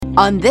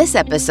On this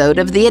episode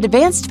of the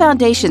Advanced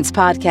Foundations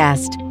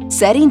podcast,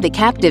 Setting the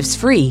Captives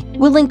Free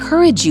will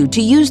encourage you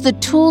to use the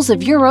tools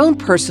of your own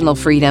personal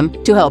freedom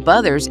to help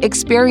others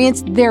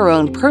experience their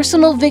own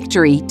personal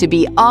victory to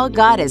be all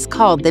God has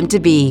called them to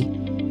be.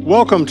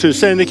 Welcome to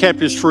Setting the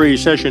Captives Free,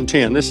 Session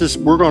 10.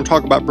 We're going to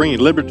talk about bringing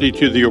liberty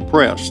to the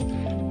oppressed.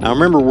 Now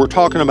remember, we're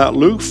talking about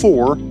Luke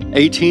 4,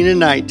 18 and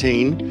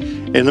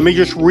 19. And let me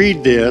just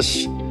read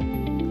this.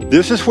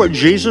 This is what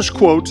Jesus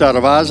quotes out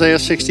of Isaiah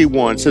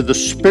 61. It said, "The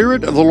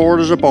Spirit of the Lord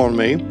is upon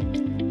me,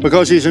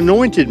 because He's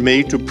anointed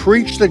me to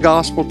preach the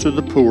gospel to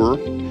the poor.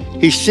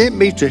 He sent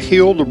me to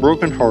heal the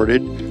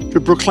brokenhearted,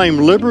 to proclaim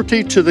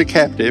liberty to the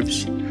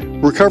captives,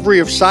 recovery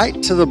of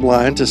sight to the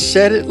blind, to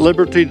set at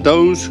liberty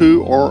those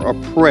who are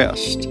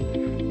oppressed,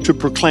 to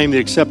proclaim the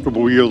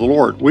acceptable year of the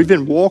Lord." We've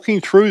been walking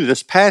through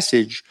this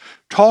passage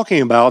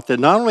talking about that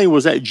not only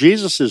was that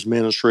Jesus'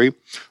 ministry,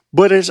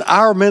 but it's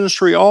our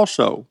ministry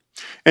also.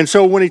 And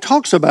so when he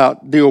talks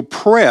about the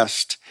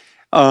oppressed,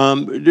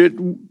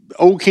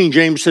 Old King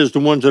James says the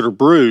ones that are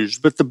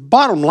bruised, but the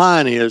bottom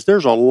line is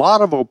there's a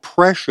lot of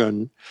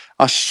oppression,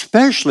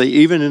 especially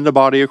even in the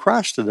body of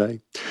Christ today.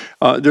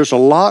 There's a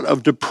lot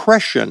of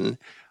depression.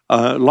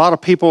 A lot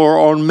of people are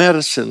on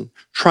medicine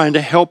trying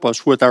to help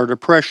us with our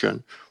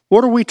depression.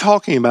 What are we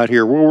talking about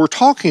here? Well, we're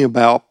talking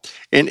about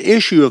an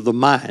issue of the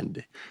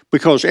mind,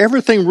 because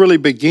everything really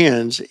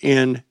begins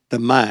in the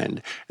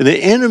mind. And the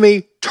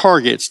enemy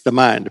targets the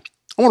mind.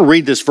 I want to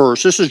read this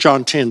verse. This is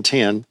John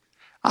 10:10.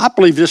 I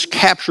believe this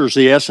captures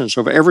the essence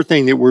of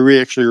everything that we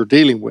actually are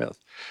dealing with.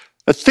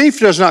 "A thief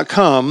does not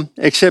come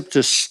except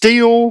to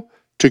steal,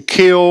 to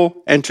kill,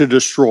 and to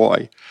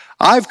destroy.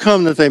 I've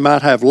come that they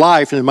might have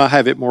life and they might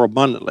have it more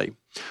abundantly."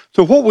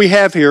 So what we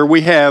have here,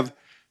 we have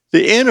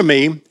the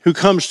enemy who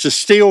comes to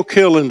steal,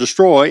 kill, and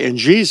destroy, and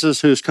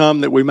Jesus who's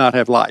come that we might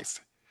have life.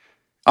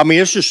 I mean,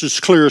 it's just as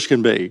clear as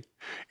can be.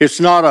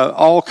 It's not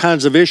all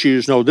kinds of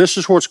issues. No, this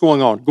is what's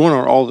going on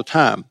all the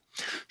time.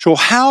 So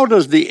how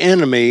does the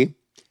enemy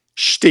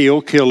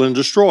steal, kill, and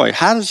destroy?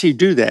 How does he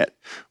do that?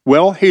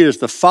 Well, he is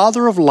the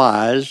father of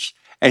lies,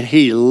 and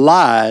he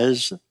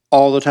lies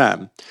all the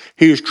time.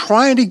 He is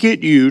trying to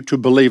get you to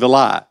believe a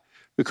lie,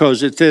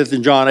 because it says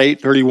in John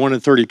 8:31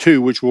 and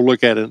 32, which we'll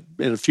look at in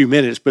a few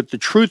minutes, but the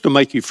truth will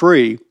make you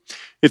free.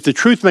 If the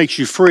truth makes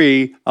you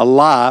free, a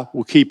lie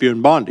will keep you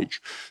in bondage.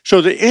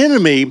 So the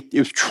enemy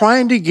is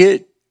trying to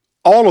get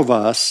all of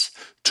us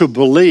to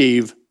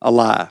believe a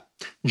lie.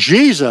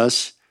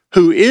 Jesus,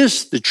 who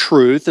is the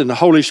truth, and the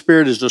Holy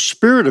Spirit is the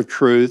Spirit of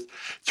truth,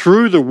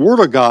 through the Word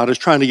of God is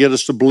trying to get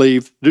us to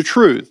believe the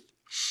truth.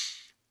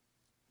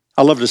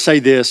 I love to say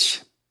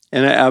this,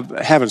 and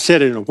I haven't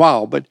said it in a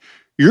while, but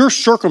your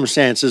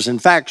circumstances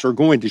and facts are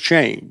going to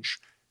change.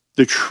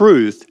 The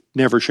truth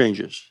never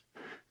changes,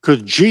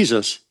 because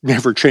Jesus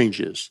never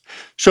changes.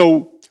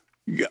 So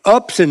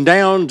ups and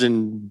downs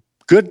and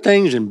good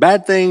things and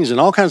bad things and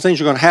all kinds of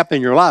things are going to happen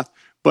in your life,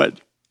 but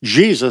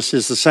Jesus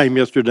is the same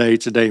yesterday,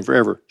 today, and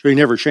forever. So he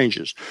never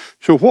changes.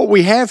 So what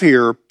we have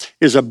here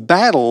is a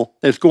battle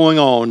that's going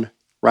on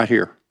right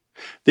here.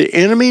 The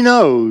enemy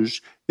knows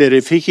that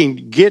if he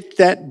can get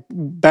that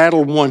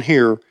battle won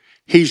here,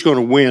 he's going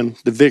to win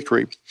the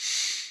victory.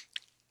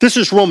 This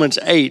is Romans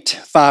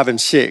 8:5 and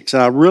 6.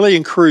 And I really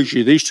encourage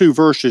you, these two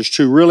verses,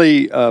 to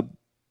really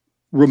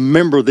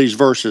remember these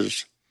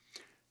verses.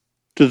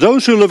 "To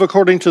those who live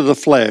according to the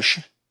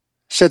flesh,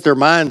 set their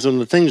minds on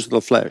the things of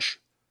the flesh.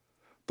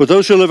 But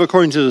those who live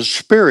according to the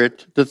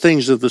Spirit, the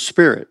things of the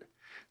Spirit.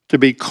 To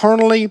be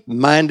carnally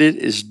minded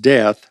is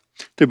death.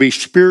 To be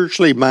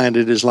spiritually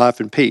minded is life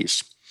and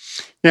peace."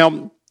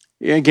 Now,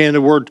 again,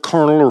 the word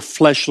carnal or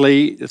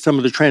fleshly, some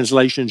of the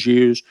translations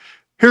use.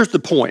 Here's the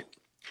point.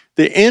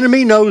 The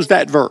enemy knows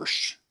that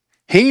verse.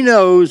 He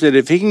knows that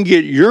if he can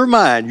get your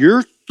mind,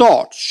 your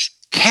thoughts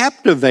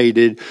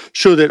captivated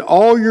so that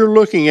all you're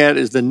looking at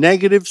is the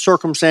negative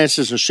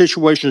circumstances and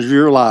situations of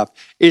your life,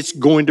 it's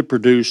going to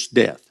produce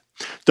death.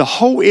 The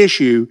whole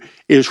issue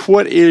is,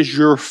 what is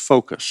your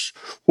focus?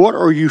 What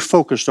are you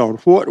focused on?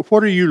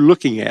 What are you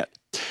looking at?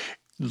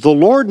 The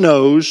Lord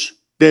knows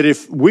that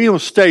if we will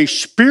stay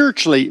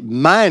spiritually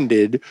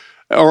minded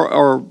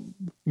or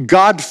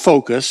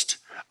God-focused,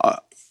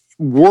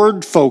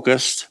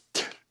 word-focused,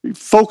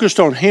 focused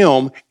on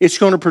Him, it's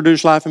going to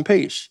produce life and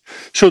peace.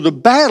 So the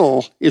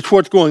battle is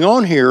what's going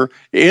on here.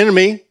 The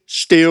enemy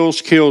steals,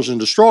 kills, and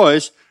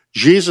destroys.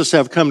 Jesus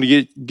have come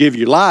to give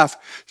you life.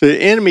 So the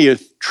enemy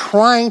is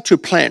trying to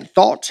plant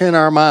thoughts in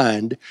our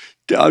mind,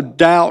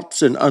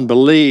 doubts and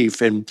unbelief,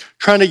 and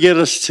trying to get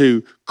us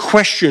to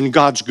question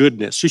God's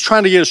goodness. He's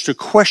trying to get us to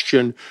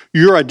question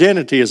your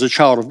identity as a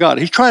child of God.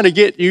 He's trying to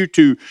get you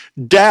to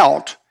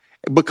doubt,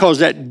 because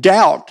that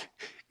doubt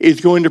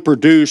is going to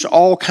produce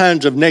all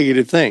kinds of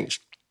negative things.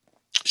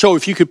 So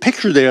if you could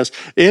picture this,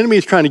 the enemy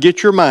is trying to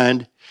get your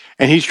mind,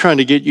 and he's trying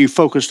to get you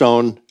focused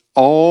on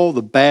all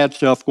the bad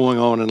stuff going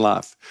on in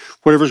life,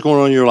 whatever's going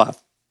on in your life.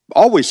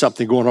 Always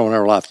something going on in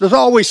our life. There's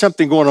always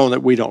something going on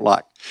that we don't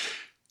like.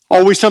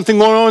 Always something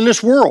going on in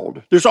this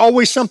world. There's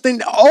always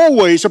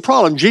a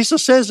problem.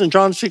 Jesus says in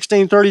John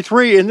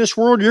 16:33, in this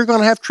world you're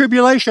going to have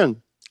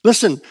tribulation.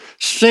 Listen,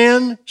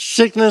 sin,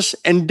 sickness,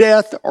 and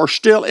death are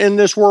still in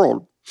this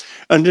world.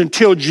 And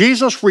until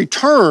Jesus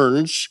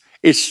returns,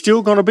 it's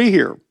still going to be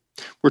here.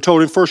 We're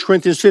told in 1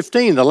 Corinthians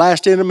 15, the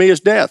last enemy is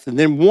death. And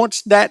then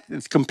once that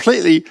is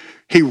completely,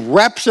 he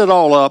wraps it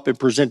all up and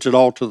presents it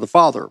all to the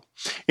Father.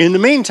 In the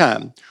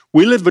meantime,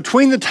 we live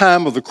between the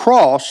time of the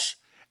cross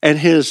and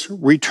his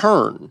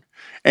return.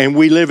 And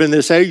we live in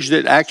this age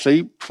that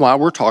actually, why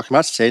we're talking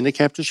about setting the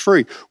captives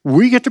free.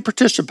 We get to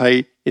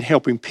participate in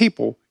helping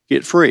people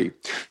get free.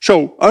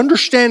 So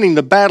understanding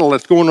the battle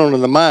that's going on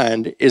in the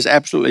mind is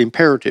absolutely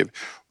imperative.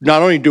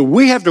 Not only do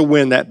we have to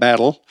win that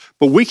battle,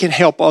 but we can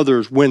help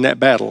others win that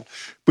battle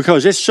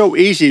because it's so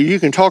easy. You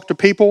can talk to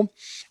people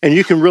and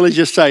you can really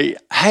just say,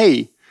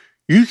 hey,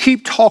 you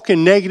keep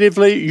talking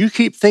negatively, you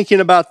keep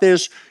thinking about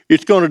this,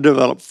 it's going to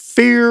develop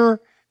fear,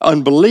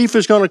 unbelief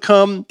is going to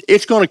come,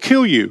 it's going to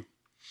kill you.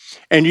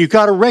 And you've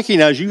got to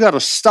recognize, you've got to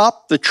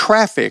stop the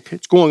traffic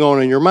that's going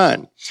on in your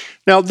mind.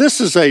 Now, this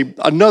is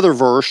another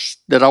verse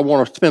that I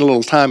want to spend a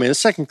little time in.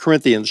 It's 2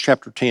 Corinthians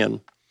chapter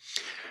 10,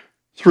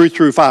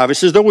 3-5. It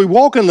says, though we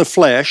walk in the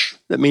flesh,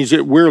 that means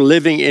that we're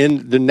living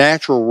in the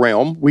natural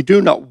realm, we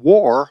do not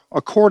war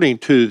according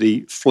to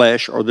the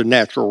flesh or the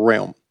natural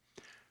realm.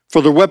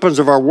 For the weapons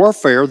of our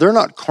warfare, they're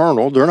not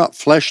carnal, they're not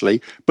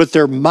fleshly, but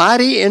they're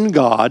mighty in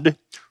God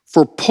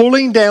for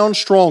pulling down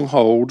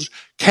strongholds,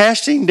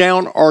 casting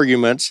down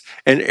arguments,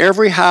 and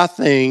every high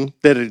thing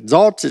that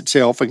exalts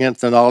itself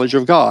against the knowledge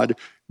of God,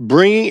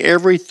 bringing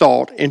every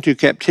thought into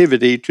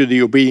captivity to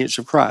the obedience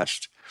of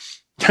Christ.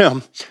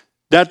 Now,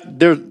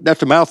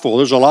 that's a mouthful.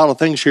 There's a lot of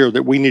things here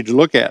that we need to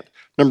look at.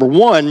 Number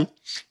one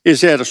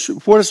is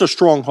what is a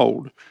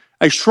stronghold?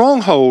 A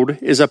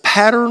stronghold is a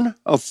pattern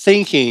of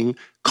thinking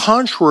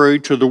contrary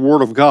to the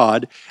Word of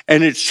God,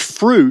 and its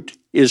fruit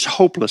is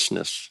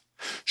hopelessness.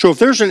 So if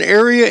there's an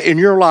area in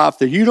your life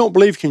that you don't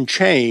believe can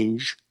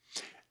change,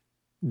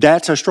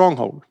 that's a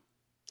stronghold.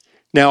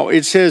 Now,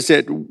 it says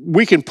that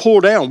we can pull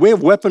down. We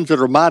have weapons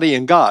that are mighty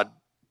in God.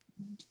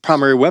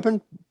 Primary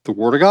weapon, the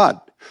Word of God.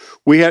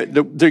 We have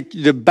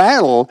the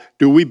battle,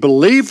 do we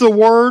believe the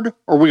Word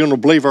or are we going to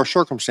believe our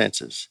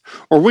circumstances?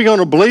 Are we going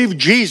to believe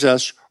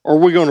Jesus or are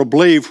we going to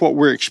believe what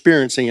we're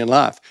experiencing in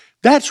life?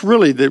 That's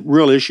really the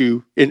real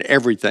issue in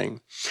everything.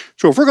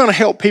 So if we're going to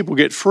help people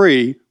get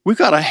free, we've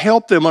got to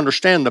help them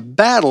understand the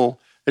battle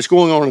that's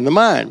going on in the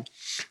mind.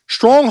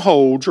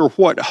 Strongholds are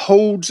what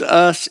holds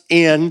us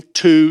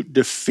into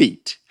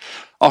defeat.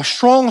 A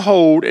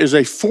stronghold is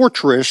a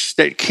fortress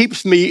that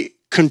keeps me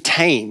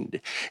contained.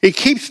 It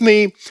keeps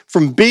me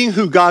from being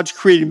who God's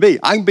created me to be.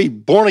 I can be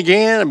born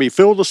again, I can be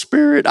filled with the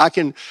Spirit, I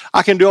can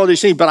do all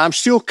these things, but I'm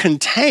still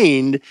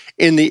contained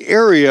in the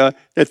area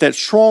that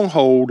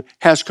stronghold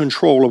has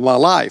control of my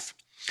life.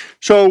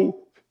 So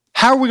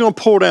how are we going to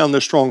pull down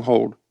this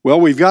stronghold? Well,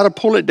 we've got to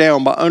pull it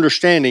down by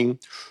understanding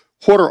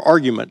what are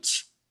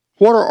arguments.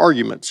 What are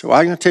arguments? So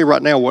I'm going to tell you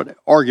right now what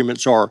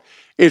arguments are.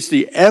 It's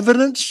the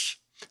evidence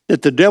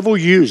that the devil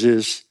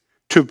uses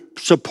to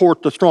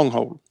support the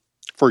stronghold.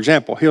 For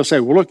example, he'll say,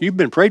 well, look, you've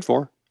been prayed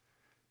for.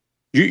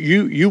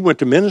 You went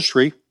to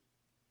ministry.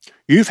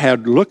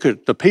 Look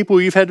at the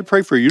people you've had to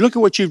pray for. You look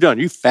at what you've done.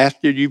 You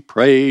fasted, you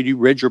prayed, you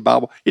read your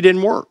Bible. It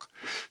didn't work.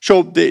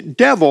 So the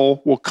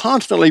devil will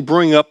constantly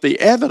bring up the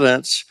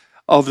evidence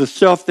of the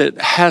stuff that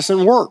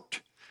hasn't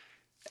worked.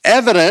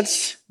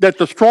 Evidence that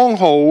the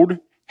stronghold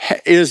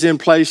is in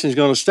place and is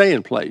going to stay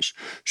in place.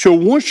 So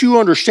once you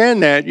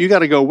understand that, you got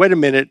to go, wait a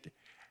minute,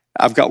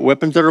 I've got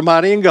weapons that are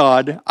mighty in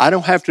God. I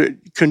don't have to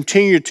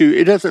continue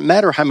it doesn't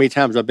matter how many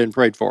times I've been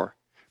prayed for.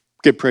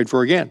 Get prayed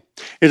for again.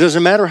 It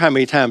doesn't matter how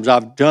many times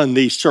I've done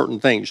these certain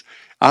things.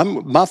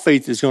 My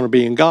faith is going to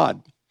be in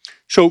God.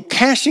 So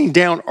casting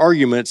down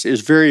arguments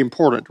is very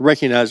important to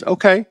recognize,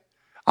 okay,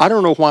 I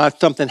don't know why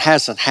something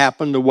hasn't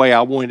happened the way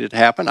I wanted it to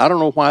happen. I don't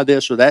know why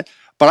this or that,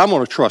 but I'm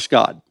going to trust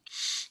God.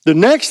 The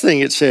next thing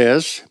it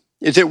says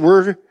is that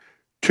we're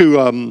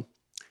to,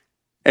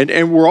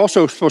 and we're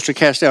also supposed to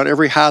cast down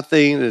every high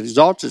thing that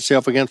exalts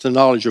itself against the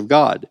knowledge of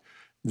God.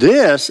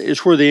 This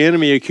is where the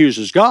enemy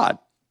accuses God.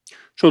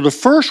 So the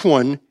first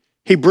one,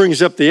 he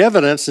brings up the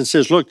evidence and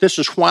says, look, this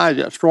is why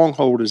that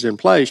stronghold is in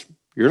place.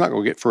 You're not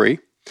going to get free.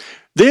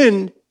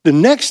 Then the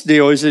next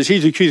deal is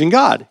he's accusing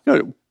God.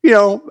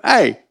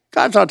 Hey,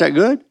 God's not that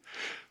good.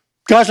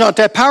 God's not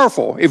that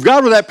powerful. If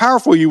God were that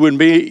powerful, you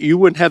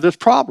wouldn't have this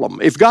problem.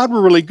 If God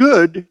were really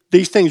good,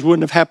 these things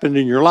wouldn't have happened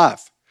in your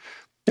life.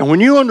 And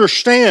when you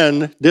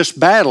understand this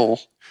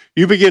battle,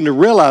 you begin to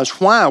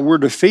realize why we're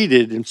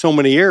defeated in so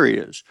many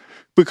areas.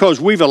 Because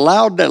we've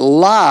allowed that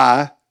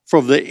lie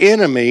from the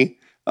enemy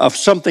of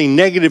something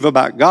negative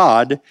about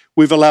God.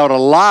 We've allowed a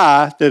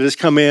lie that has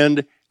come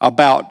in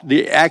about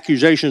the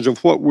accusations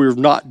of what we're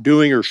not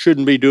doing or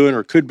shouldn't be doing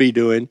or could be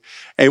doing.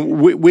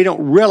 And we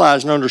don't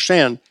realize and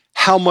understand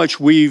how much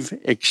we've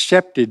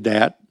accepted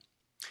that.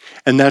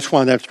 And that's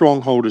why that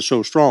stronghold is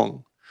so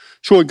strong.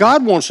 So what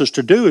God wants us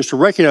to do is to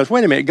recognize,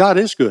 wait a minute, God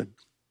is good.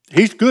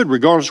 He's good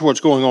regardless of what's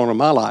going on in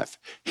my life.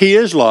 He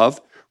is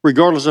love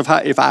regardless of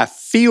if I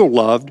feel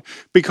loved,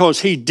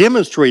 because he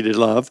demonstrated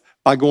love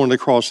by going to the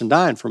cross and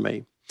dying for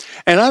me.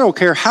 And I don't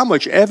care how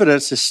much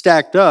evidence is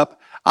stacked up,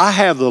 I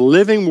have the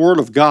living Word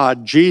of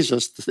God,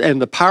 Jesus,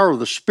 and the power of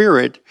the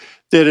Spirit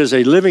that is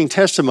a living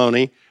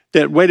testimony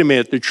that, wait a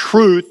minute, the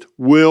truth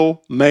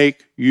will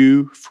make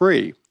you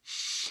free.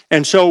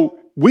 And so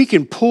we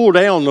can pull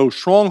down those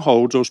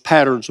strongholds, those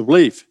patterns of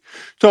belief.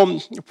 So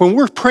when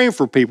we're praying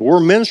for people, we're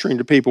ministering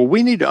to people,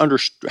 we need to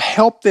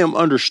help them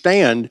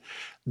understand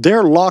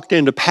they're locked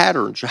into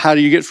patterns. How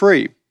do you get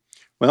free?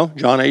 Well,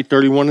 John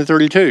 8:31 and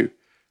 32.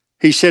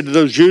 He said to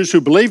those Jews who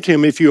believed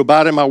him, if you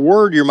abide in my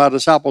word, you're my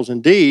disciples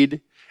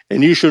indeed,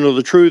 and you shall know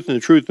the truth, and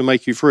the truth will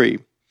make you free.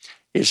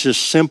 It's as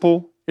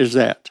simple as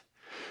that.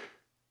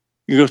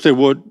 You're going to say,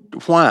 well,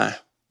 why?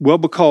 Well,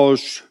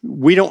 because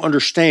we don't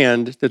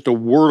understand that the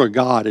Word of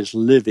God is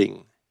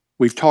living.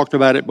 We've talked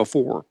about it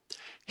before.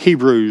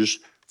 Hebrews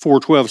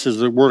 4:12 says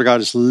the Word of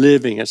God is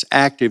living, it's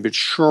active, it's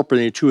sharper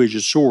than a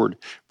two-edged sword.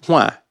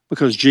 Why?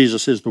 Because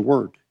Jesus is the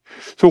Word.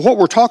 So what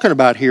we're talking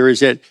about here is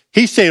that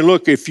he's saying,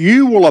 look, if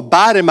you will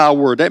abide in my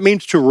word, that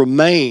means to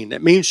remain,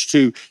 that means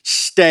to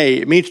stay,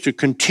 it means to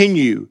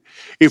continue.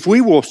 If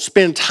we will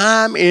spend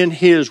time in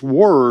his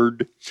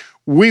word,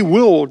 we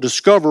will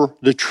discover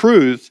the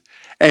truth,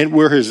 and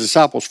we're his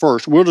disciples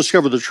first. We'll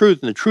discover the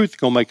truth, and the truth is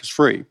going to make us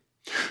free.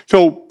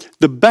 So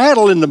the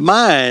battle in the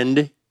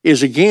mind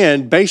is,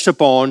 again, based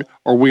upon,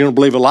 are we going to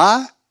believe a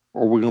lie,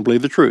 or are we going to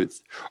believe the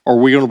truth? Are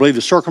we going to believe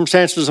the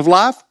circumstances of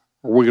life,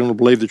 or are we going to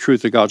believe the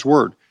truth of God's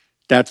word?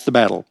 That's the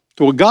battle.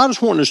 So what God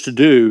is wanting us to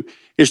do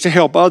is to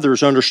help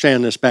others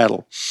understand this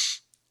battle.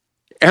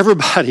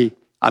 Everybody,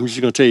 I'm just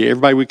going to tell you,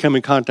 everybody we come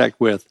in contact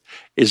with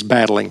is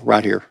battling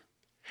right here.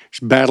 It's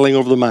battling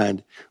over the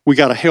mind. We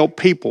got to help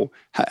people,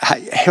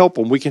 help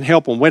them. We can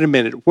help them. Wait a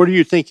minute, what are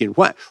you thinking?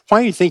 Why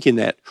are you thinking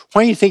that?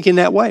 Why are you thinking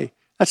that way?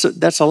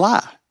 That's a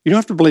lie. You don't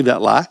have to believe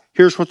that lie.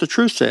 Here's what the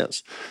truth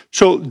says.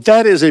 So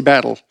that is a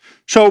battle.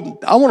 So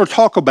I want to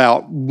talk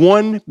about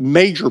one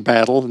major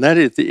battle, and that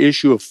is the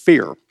issue of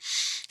fear.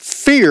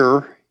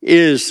 Fear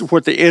is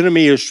what the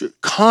enemy is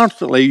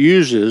constantly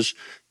uses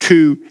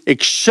to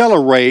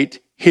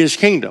accelerate his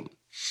kingdom.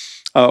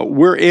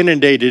 We're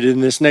inundated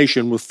in this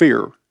nation with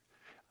fear.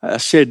 I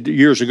said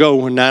years ago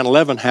when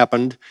 9/11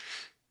 happened,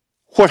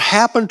 what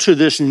happened to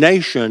this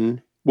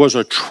nation was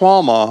a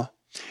trauma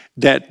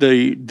that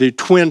the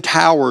Twin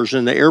Towers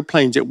and the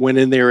airplanes that went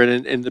in there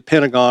and the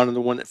Pentagon and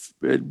the one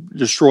that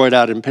destroyed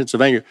out in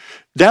Pennsylvania,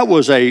 that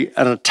was an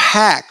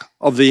attack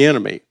of the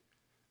enemy.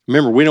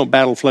 Remember, we don't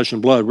battle flesh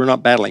and blood. We're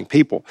not battling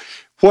people.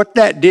 What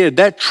that did,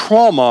 that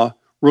trauma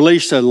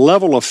released a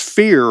level of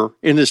fear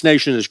in this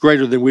nation that's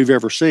greater than we've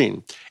ever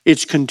seen.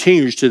 It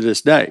continues to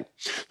this day.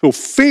 So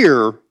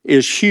fear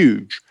is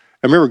huge.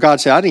 I remember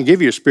God said, I didn't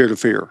give you a spirit of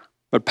fear,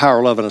 but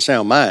power, love, and a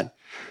sound mind.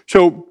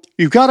 So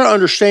you've got to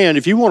understand,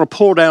 if you want to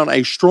pull down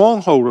a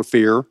stronghold of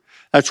fear,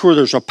 that's where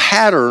there's a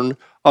pattern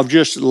of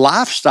just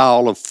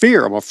lifestyle of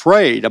fear. I'm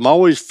afraid. I'm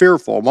always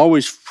fearful. I'm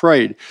always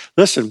afraid.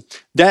 Listen,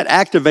 that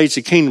activates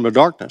the kingdom of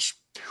darkness,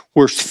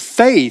 whereas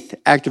faith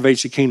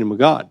activates the kingdom of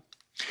God.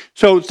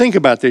 So think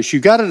about this.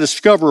 You've got to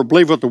discover or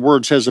believe what the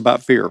word says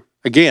about fear.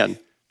 Again,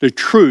 the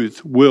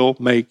truth will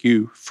make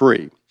you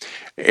free.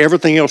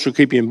 Everything else will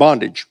keep you in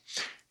bondage.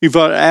 You've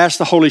got to ask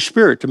the Holy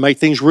Spirit to make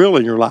things real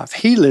in your life.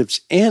 He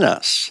lives in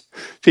us.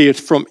 See,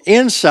 it's from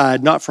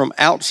inside, not from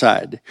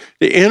outside.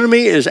 The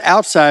enemy is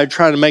outside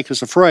trying to make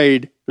us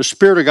afraid. The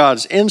Spirit of God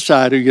is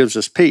inside who gives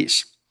us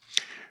peace.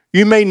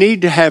 You may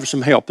need to have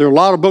some help. There are a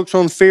lot of books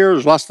on fear.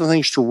 There's lots of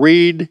things to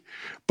read.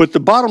 But the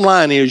bottom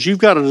line is you've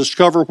got to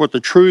discover what the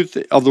truth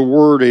of the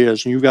Word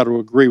is, and you've got to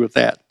agree with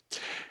that.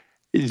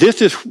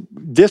 This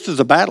is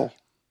a battle,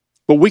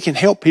 but we can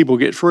help people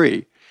get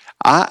free.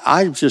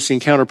 I just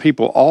encounter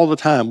people all the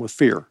time with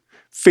fear.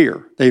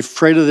 Fear. They're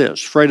afraid of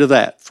this, afraid of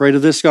that, afraid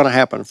of this is going to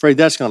happen, afraid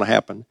that's going to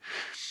happen.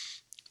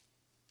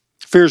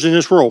 Fear's in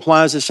this world.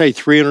 Why does it say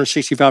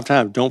 365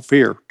 times, don't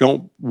fear,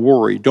 don't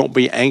worry, don't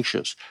be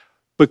anxious?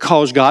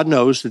 Because God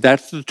knows that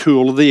that's the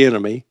tool of the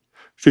enemy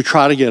to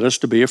try to get us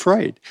to be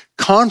afraid.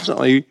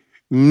 Constantly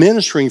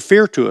ministering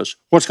fear to us.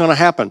 What's going to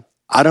happen?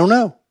 I don't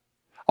know.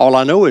 All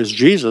I know is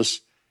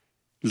Jesus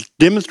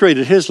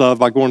demonstrated his love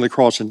by going to the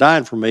cross and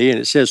dying for me, and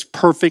it says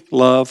perfect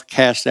love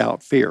casts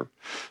out fear.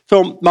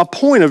 So my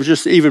point of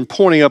just even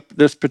pointing up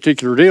this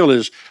particular deal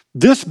is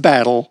this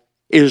battle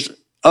is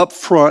up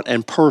front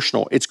and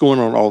personal. It's going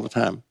on all the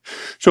time.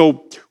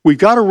 So we've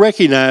got to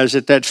recognize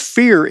that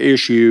fear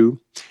issue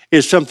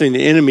is something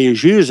the enemy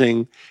is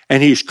using,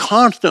 and he's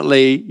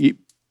constantly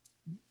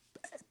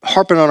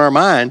harping on our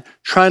mind,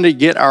 trying to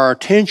get our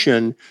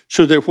attention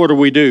so that what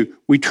do?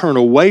 We turn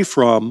away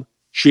from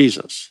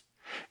Jesus.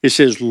 It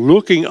says,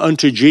 looking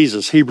unto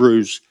Jesus,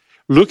 Hebrews,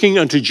 looking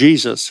unto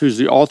Jesus, who's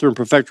the author and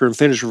perfecter and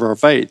finisher of our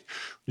faith.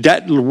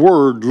 That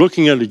word,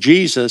 looking unto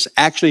Jesus,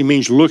 actually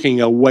means looking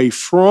away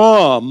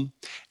from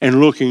and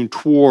looking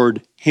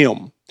toward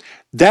him.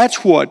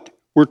 That's what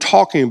we're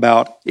talking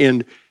about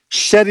in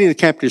setting the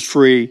captives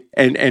free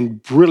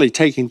and really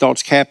taking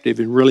thoughts captive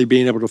and really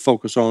being able to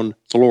focus on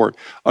the Lord.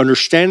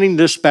 Understanding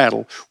this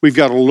battle, we've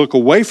got to look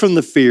away from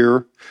the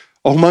fear.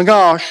 Oh my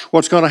gosh,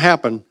 what's going to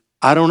happen?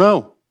 I don't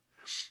know.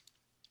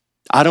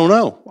 I don't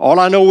know. All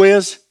I know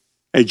is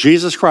that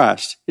Jesus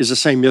Christ is the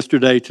same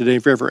yesterday, today,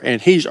 and forever,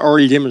 and he's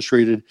already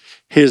demonstrated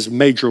his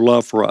major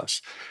love for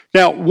us.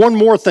 Now, one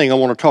more thing I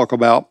want to talk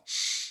about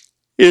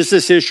is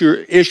this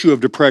issue of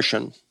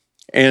depression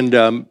and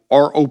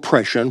or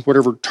oppression,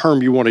 whatever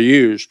term you want to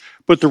use.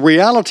 But the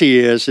reality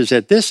is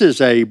that this is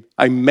a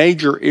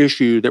major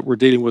issue that we're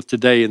dealing with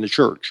today in the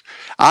church.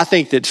 I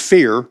think that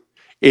fear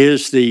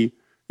is the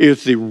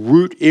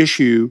root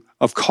issue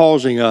of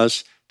causing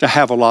us to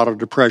have a lot of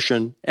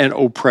depression and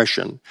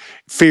oppression.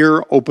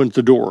 Fear opens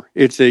the door.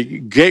 It's a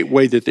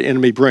gateway that the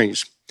enemy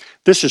brings.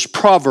 This is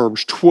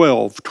Proverbs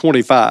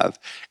 12:25.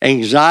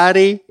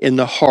 Anxiety in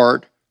the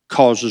heart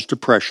causes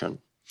depression.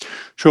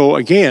 So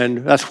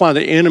again, that's why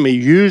the enemy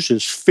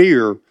uses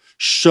fear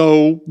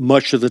so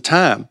much of the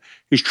time.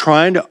 He's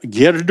trying to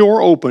get a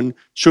door open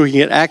so he can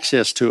get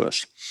access to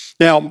us.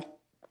 Now,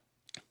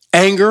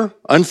 anger,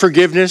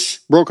 unforgiveness,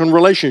 broken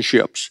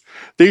relationships.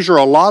 These are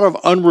a lot of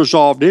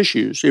unresolved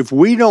issues. If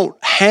we don't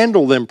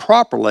handle them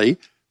properly,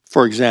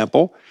 for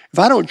example, if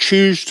I don't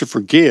choose to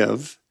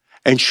forgive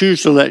and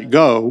choose to let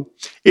go,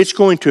 it's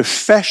going to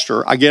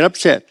fester. I get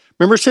upset.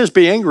 Remember, it says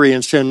be angry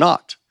and sin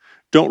not.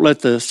 Don't let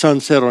the sun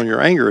set on your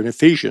anger in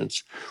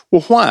Ephesians.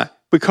 Well, why?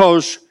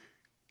 Because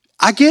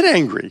I get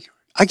angry.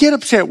 I get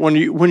upset when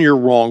you're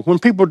wrong, when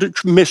people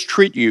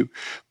mistreat you.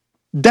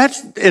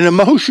 That's an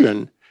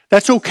emotion.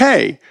 That's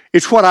okay.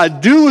 It's what I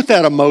do with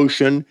that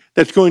emotion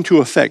that's going to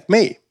affect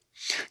me.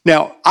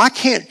 Now, I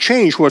can't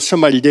change what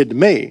somebody did to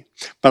me,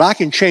 but I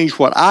can change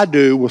what I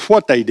do with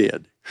what they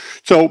did.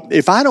 So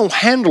if I don't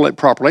handle it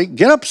properly,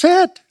 get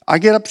upset. I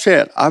get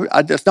upset.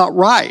 That's not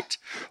right.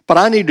 But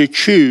I need to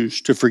choose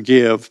to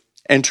forgive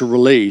and to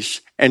release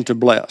and to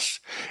bless.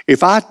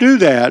 If I do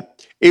that,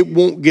 it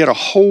won't get a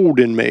hold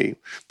in me.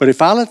 But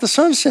if I let the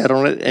sun set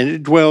on it and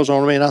it dwells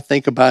on me and I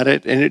think about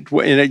it and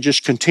it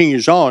just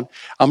continues on,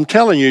 I'm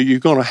telling you,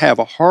 you're going to have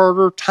a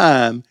harder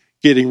time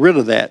getting rid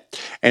of that.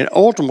 And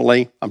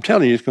ultimately, I'm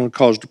telling you, it's going to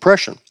cause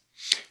depression.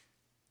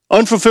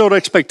 Unfulfilled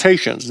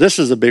expectations. This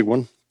is a big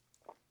one.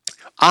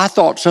 I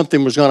thought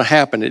something was going to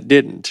happen. It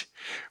didn't.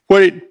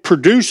 What it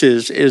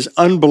produces is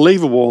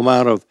unbelievable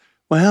amount of,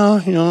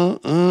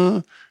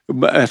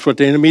 that's what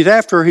the enemy's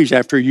after. He's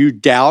after you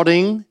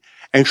doubting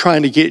and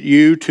trying to get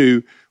you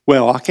to,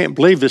 I can't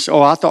believe this.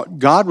 Oh, I thought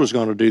God was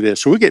going to do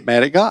this. So we get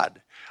mad at God.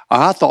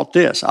 I thought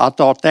this. I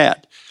thought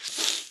that.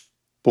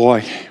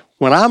 Boy,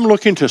 when I'm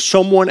looking to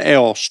someone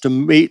else to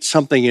meet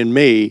something in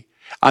me,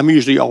 I'm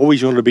usually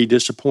always going to be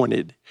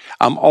disappointed.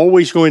 I'm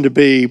always going to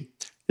be,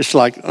 it's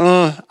like,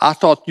 I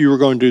thought you were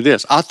going to do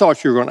this. I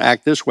thought you were going to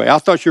act this way. I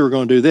thought you were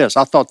going to do this.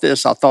 I thought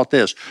this. I thought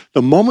this.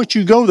 The moment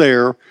you go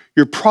there,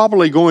 you're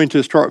probably going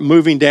to start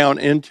moving down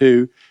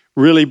into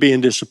really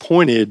being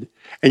disappointed,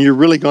 and you're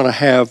really going to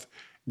have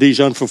these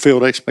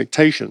unfulfilled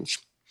expectations.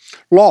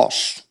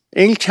 Loss.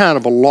 Any kind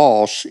of a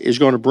loss is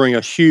going to bring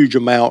a huge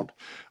amount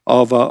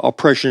of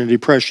oppression and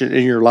depression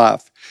in your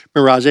life.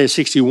 Remember Isaiah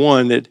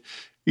 61 that,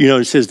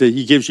 it says that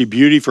he gives you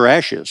beauty for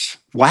ashes.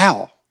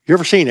 Wow. You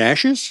ever seen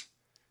ashes?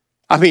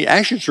 I mean,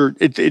 ashes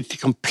it's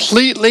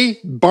completely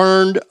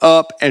burned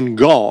up and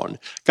gone.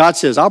 God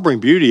says, I'll bring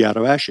beauty out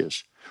of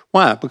ashes.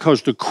 Why?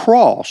 Because the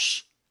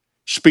cross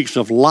speaks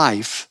of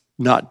life,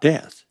 not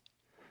death.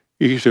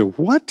 You say,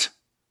 what?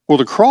 Well,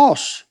 the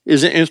cross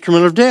is an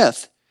instrument of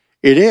death.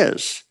 It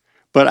is.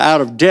 But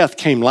out of death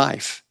came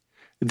life.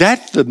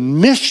 That's the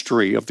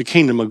mystery of the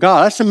kingdom of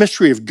God. That's the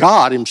mystery of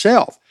God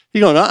himself.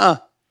 He's going,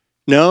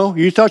 no,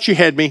 you thought you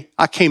had me.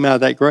 I came out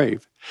of that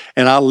grave.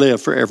 And I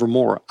live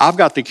forevermore. I've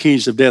got the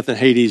keys of death and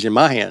Hades in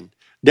my hand.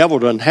 Devil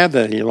doesn't have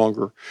that any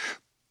longer.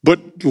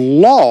 But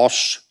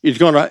loss is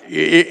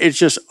it's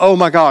just, oh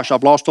my gosh,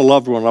 I've lost a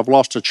loved one. I've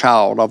lost a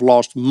child. I've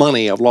lost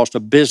money. I've lost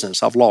a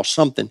business. I've lost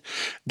something.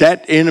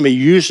 That enemy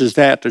uses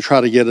that to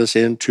try to get us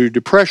into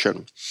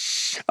depression.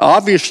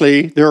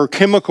 Obviously, there are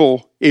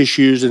chemical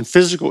issues and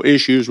physical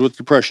issues with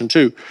depression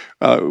too.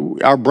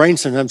 Our brain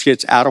sometimes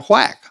gets out of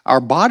whack. Our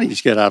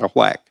bodies get out of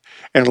whack.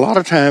 And a lot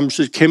of times,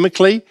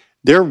 chemically,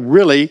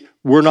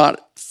 we're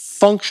not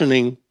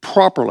functioning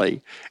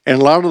properly.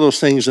 And a lot of those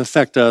things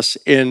affect us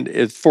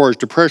as far as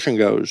depression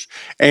goes.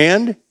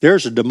 And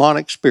there's a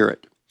demonic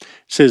spirit. It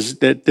says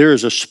that there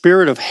is a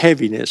spirit of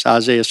heaviness,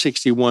 Isaiah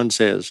 61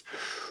 says.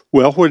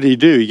 Well, what did he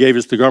do? He gave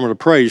us the garment of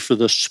praise for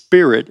the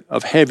spirit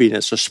of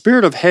heaviness. A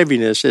spirit of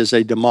heaviness is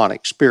a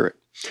demonic spirit.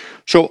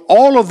 So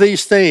all of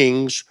these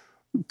things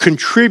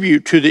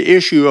contribute to the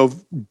issue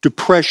of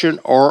depression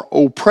or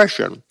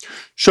oppression.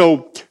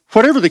 So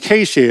whatever the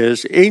case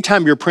is,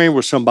 anytime you're praying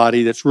with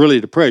somebody that's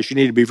really depressed, you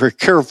need to be very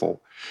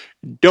careful.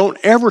 Don't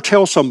ever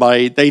tell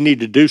somebody they need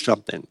to do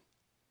something.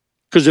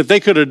 Because if they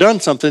could have done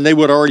something, they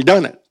would have already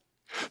done it.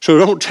 So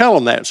don't tell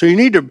them that. So you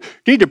need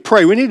to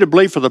pray. We need to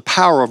believe for the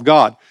power of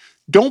God.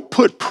 Don't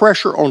put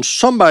pressure on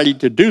somebody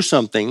to do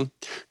something.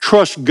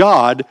 Trust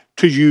God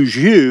to use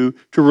you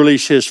to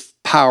release his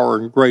power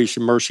and grace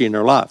and mercy in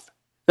their life.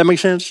 That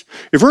makes sense?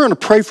 If we're going to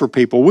pray for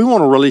people, we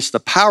want to release the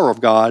power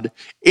of God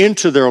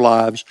into their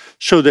lives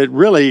so that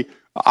really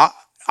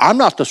I'm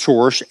not the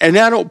source, and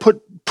I don't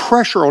put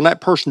pressure on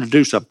that person to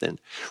do something.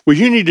 Well,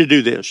 you need to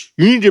do this.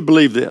 You need to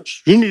believe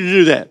this. You need to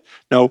do that.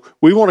 No,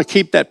 we want to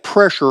keep that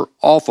pressure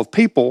off of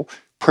people,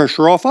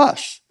 pressure off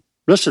us.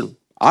 Listen,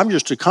 I'm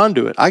just a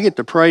conduit. I get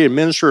to pray and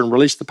minister and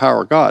release the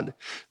power of God.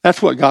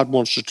 That's what God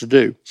wants us to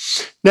do.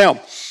 Now,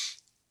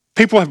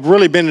 people have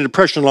really been in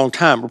depression a long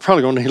time. We're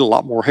probably going to need a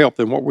lot more help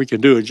than what we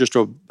can do in just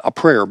a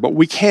prayer. But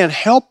we can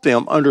help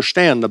them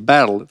understand the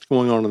battle that's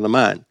going on in the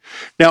mind.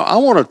 Now, I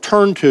want to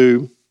turn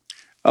to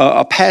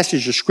a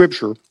passage of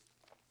Scripture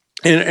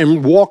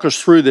and walk us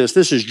through this.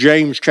 This is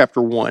James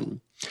chapter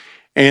 1.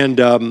 And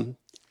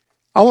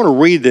I want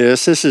to read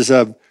this. This is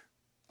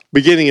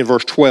beginning in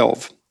verse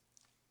 12.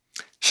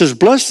 It says,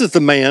 "Blessed is the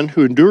man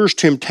who endures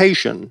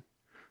temptation,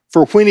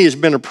 for when he has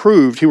been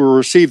approved, he will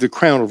receive the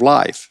crown of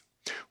life,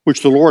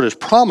 which the Lord has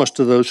promised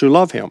to those who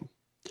love him.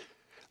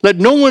 Let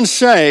no one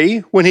say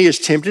when he is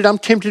tempted, I'm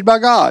tempted by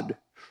God.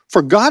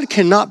 For God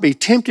cannot be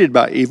tempted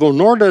by evil,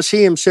 nor does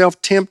he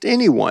himself tempt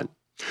anyone.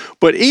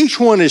 But each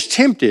one is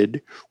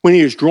tempted when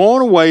he is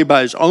drawn away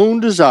by his own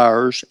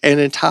desires and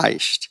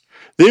enticed.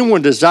 Then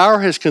when desire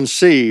has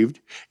conceived,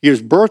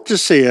 gives birth to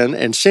sin,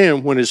 and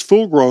sin, when it is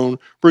full grown,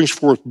 brings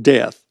forth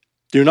death.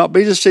 Do not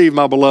be deceived,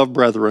 my beloved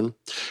brethren,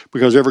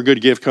 because every good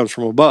gift comes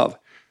from above."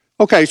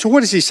 Okay, so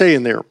what is he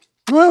saying there?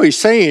 Well, he's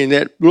saying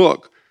that,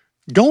 look,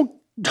 don't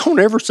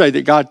ever say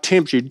that God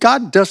tempts you.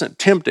 God doesn't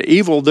tempt the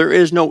evil. There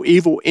is no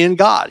evil in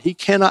God. He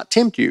cannot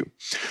tempt you.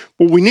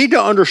 But we need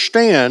to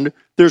understand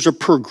there's a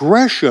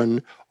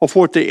progression of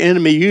what the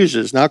enemy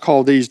uses. And I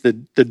call these the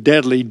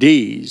deadly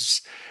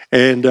D's.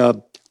 And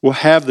we'll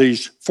have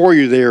these for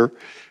you there.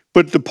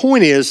 But the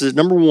point is that,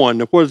 number one,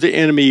 what does the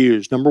enemy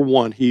use? Number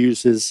one, he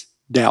uses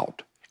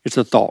doubt. It's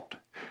a thought.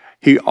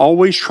 He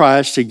always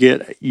tries to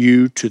get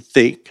you to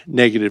think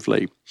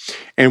negatively.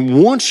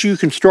 And once you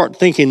can start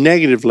thinking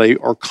negatively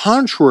or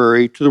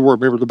contrary to the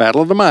word, remember the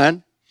battle of the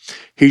mind,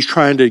 he's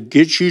trying to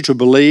get you to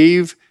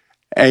believe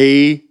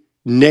a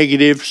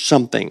negative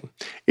something.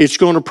 It's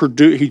going to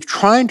produce, he's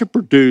trying to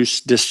produce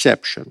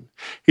deception.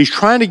 He's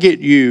trying to get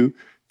you,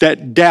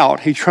 that doubt,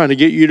 he's trying to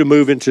get you to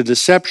move into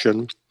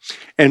deception.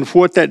 And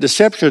what that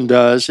deception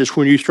does is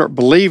when you start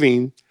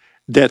believing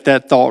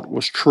that thought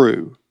was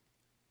true.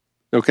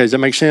 Okay, does that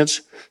make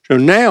sense? So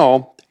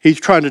now he's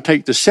trying to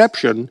take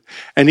deception,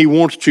 and he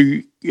wants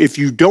to, if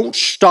you don't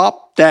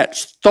stop that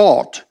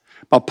thought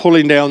by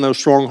pulling down those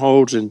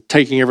strongholds and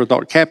taking every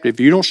thought captive, if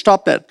you don't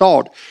stop that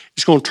thought,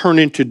 it's going to turn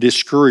into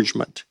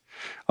discouragement.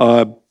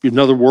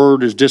 Another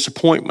word is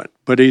disappointment.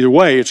 But either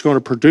way, it's going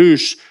to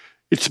produce,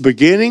 it's the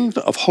beginning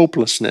of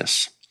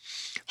hopelessness.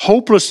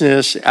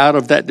 Hopelessness out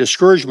of that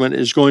discouragement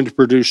is going to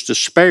produce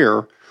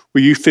despair,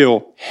 where you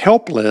feel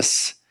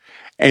helpless,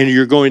 and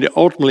you're going to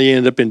ultimately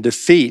end up in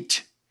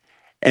defeat,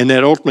 and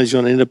that ultimately is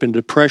going to end up in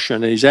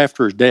depression, and he's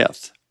after his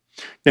death.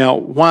 Now,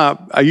 why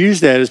I use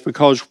that is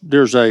because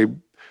there's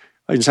in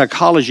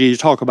psychology, you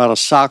talk about a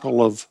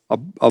cycle of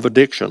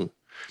addiction.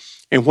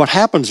 And what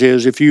happens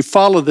is, if you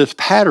follow this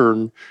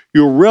pattern,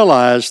 you'll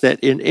realize that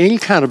in any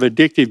kind of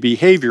addictive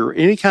behavior,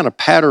 any kind of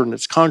pattern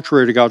that's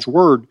contrary to God's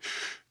word,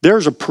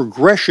 there's a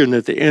progression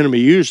that the enemy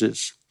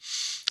uses.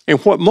 And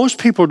what most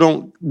people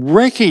don't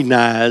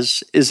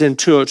recognize is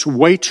until it's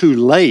way too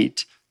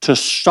late to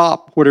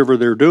stop whatever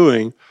they're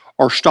doing,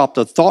 or stop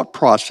the thought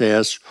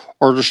process,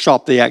 or to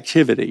stop the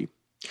activity.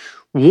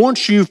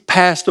 Once you've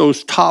passed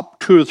those top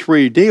 2 or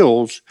 3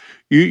 deals,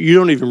 you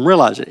don't even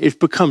realize it. It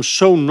becomes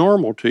so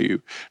normal to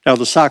you. Now,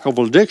 the cycle of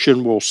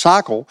addiction will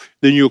cycle,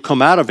 then you'll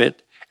come out of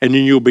it, and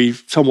then you'll be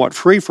somewhat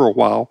free for a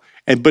while.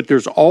 But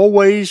there's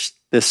always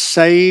the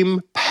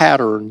same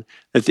pattern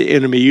that the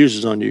enemy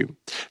uses on you.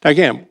 Now,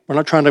 again, we're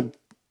not trying to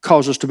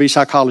cause us to be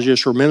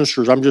psychologists or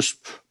ministers. I'm just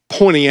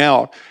pointing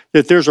out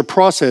that there's a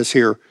process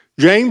here.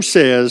 James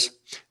says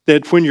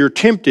that when you're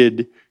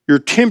tempted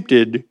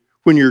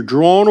when you're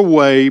drawn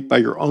away by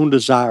your own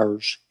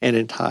desires and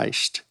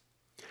enticed.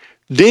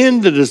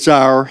 Then the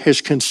desire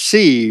has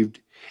conceived,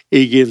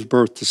 it gives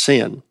birth to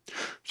sin.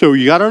 So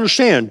you got to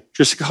understand,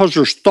 just because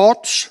there's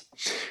thoughts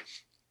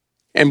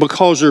and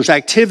because there's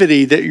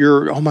activity that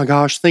you're, oh my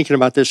gosh, thinking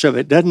about this stuff,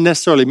 it doesn't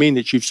necessarily mean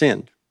that you've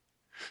sinned.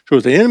 So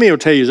what the enemy will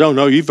tell you is, oh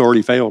no, you've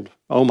already failed.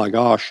 Oh my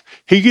gosh.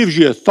 He gives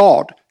you a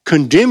thought,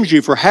 condemns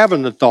you for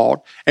having the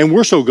thought, and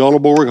we're so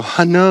gullible, we're going,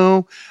 I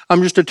know,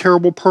 I'm just a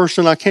terrible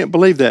person, I can't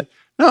believe that.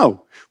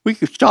 No, we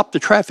could stop the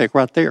traffic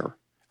right there.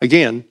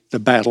 Again, the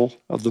battle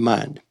of the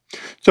mind.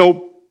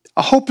 So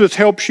I hope this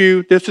helps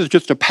you. This is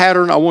just a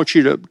pattern. I want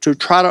you to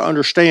try to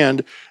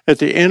understand that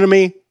the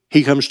enemy,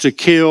 he comes to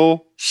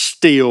kill,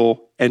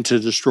 steal, and to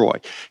destroy.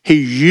 He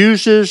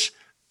uses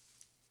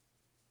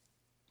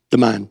the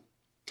mind.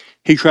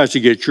 He tries to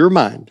get your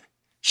mind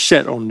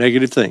set on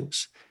negative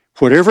things.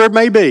 Whatever it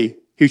may be,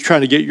 he's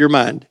trying to get your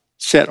mind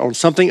set on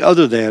something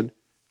other than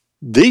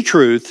the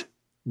truth,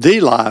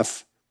 the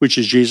life, which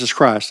is Jesus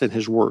Christ and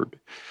his word.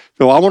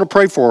 So I want to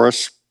pray for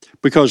us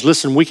because,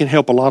 listen, we can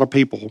help a lot of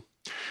people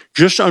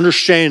just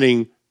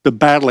understanding the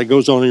battle that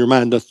goes on in your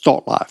mind, the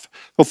thought life.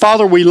 Well,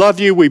 Father, we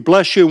love you, we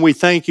bless you, and we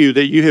thank you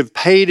that you have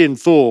paid in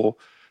full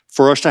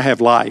for us to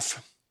have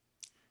life.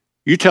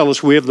 You tell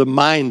us we have the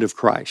mind of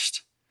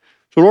Christ.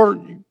 So,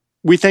 Lord,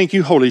 we thank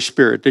you, Holy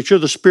Spirit, that you're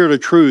the Spirit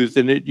of truth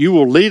and that you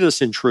will lead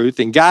us in truth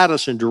and guide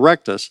us and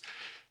direct us.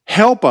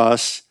 Help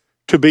us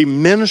to be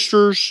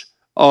ministers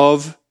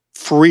of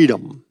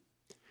freedom.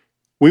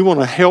 We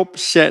want to help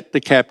set the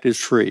captives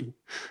free.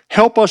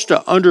 Help us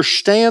to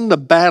understand the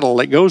battle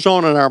that goes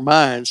on in our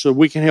minds so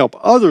we can help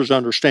others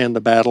understand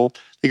the battle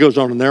that goes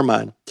on in their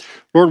mind.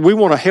 Lord, we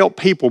want to help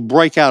people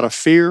break out of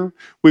fear.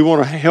 We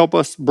want to help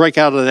us break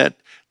out of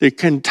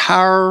the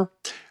entire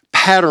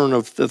pattern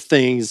of the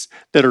things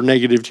that are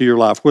negative to your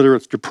life, whether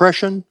it's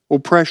depression,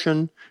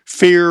 oppression,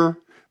 fear,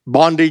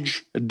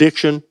 bondage,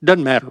 addiction,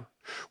 doesn't matter.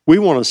 We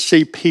want to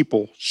see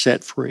people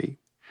set free.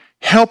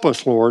 Help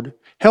us, Lord.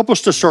 Help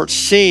us to start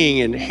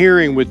seeing and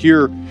hearing with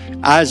your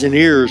eyes and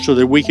ears so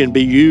that we can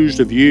be used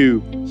of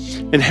you.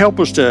 And help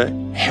us to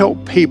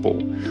help people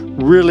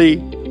really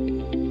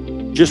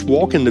just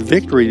walk in the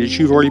victory that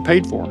you've already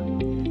paid for.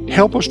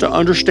 Help us to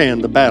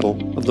understand the battle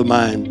of the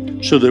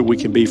mind so that we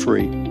can be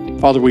free.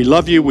 Father, we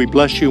love you, we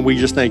bless you, and we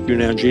just thank you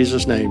now in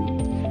Jesus' name.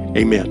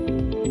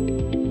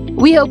 Amen.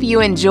 We hope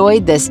you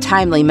enjoyed this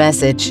timely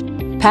message.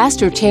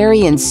 Pastor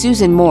Terry and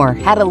Susan Moore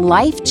had a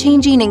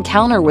life-changing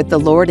encounter with the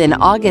Lord in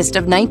August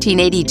of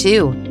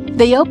 1982.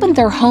 They opened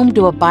their home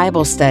to a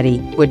Bible study,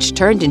 which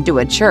turned into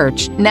a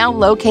church now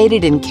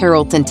located in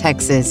Carrollton,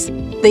 Texas.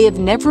 They have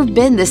never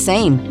been the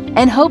same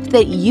and hope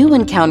that you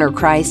encounter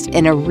Christ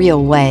in a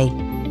real way.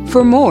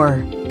 For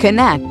more,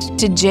 connect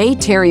to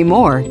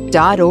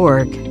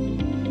jterrymore.org.